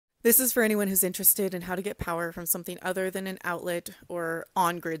This is for anyone who's interested in how to get power from something other than an outlet or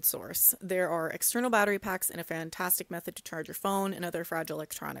on-grid source. There are external battery packs and a fantastic method to charge your phone and other fragile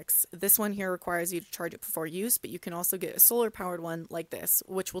electronics. This one here requires you to charge it before use, but you can also get a solar-powered one like this,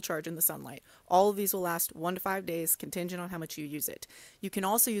 which will charge in the sunlight. All of these will last 1 to 5 days, contingent on how much you use it. You can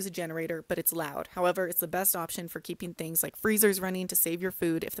also use a generator, but it's loud. However, it's the best option for keeping things like freezers running to save your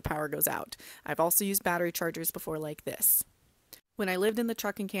food if the power goes out. I've also used battery chargers before like this. When I lived in the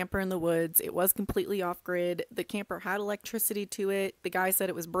truck and camper in the woods, it was completely off grid. The camper had electricity to it. The guy said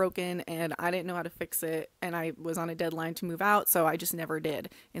it was broken and I didn't know how to fix it. And I was on a deadline to move out, so I just never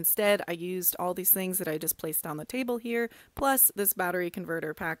did. Instead, I used all these things that I just placed on the table here, plus this battery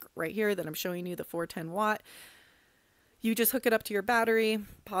converter pack right here that I'm showing you, the 410 watt. You just hook it up to your battery.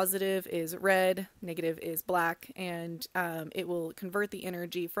 Positive is red, negative is black, and it will convert the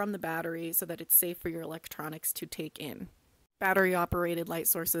energy from the battery so that it's safe for your electronics to take in. Battery operated light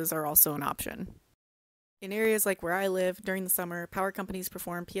sources are also an option. In areas like where I live, during the summer, power companies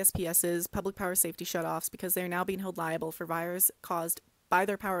perform PSPSs, public power safety shutoffs, because they are now being held liable for fires caused by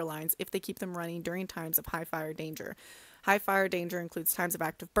their power lines if they keep them running during times of high fire danger. High fire danger includes times of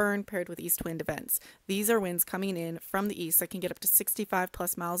active burn paired with east wind events. These are winds coming in from the east that can get up to 65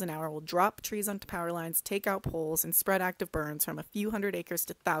 plus miles an hour, will drop trees onto power lines, take out poles, and spread active burns from a few hundred acres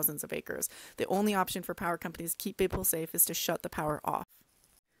to thousands of acres. The only option for power companies to keep people safe is to shut the power off.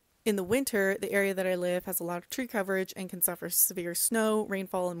 In the winter, the area that I live has a lot of tree coverage and can suffer severe snow,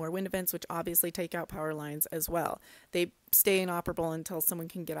 rainfall, and more wind events, which obviously take out power lines as well. They stay inoperable until someone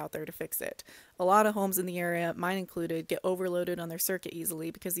can get out there to fix it. A lot of homes in the area, mine included, get overloaded on their circuit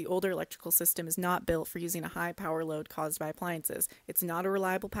easily because the older electrical system is not built for using a high power load caused by appliances. It's not a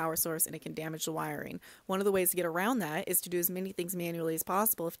reliable power source and it can damage the wiring. One of the ways to get around that is to do as many things manually as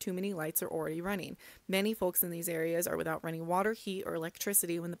possible if too many lights are already running. Many folks in these areas are without running water, heat, or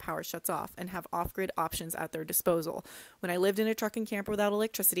electricity when the power shuts off and have off-grid options at their disposal. When I lived in a truck and camper without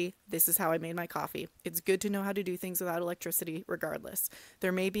electricity, this is how I made my coffee. It's good to know how to do things without electricity regardless.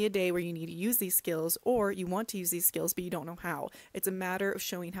 There may be a day where you need to use these skills or you want to use these skills but you don't know how. It's a matter of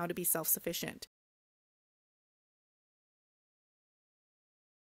showing how to be self-sufficient.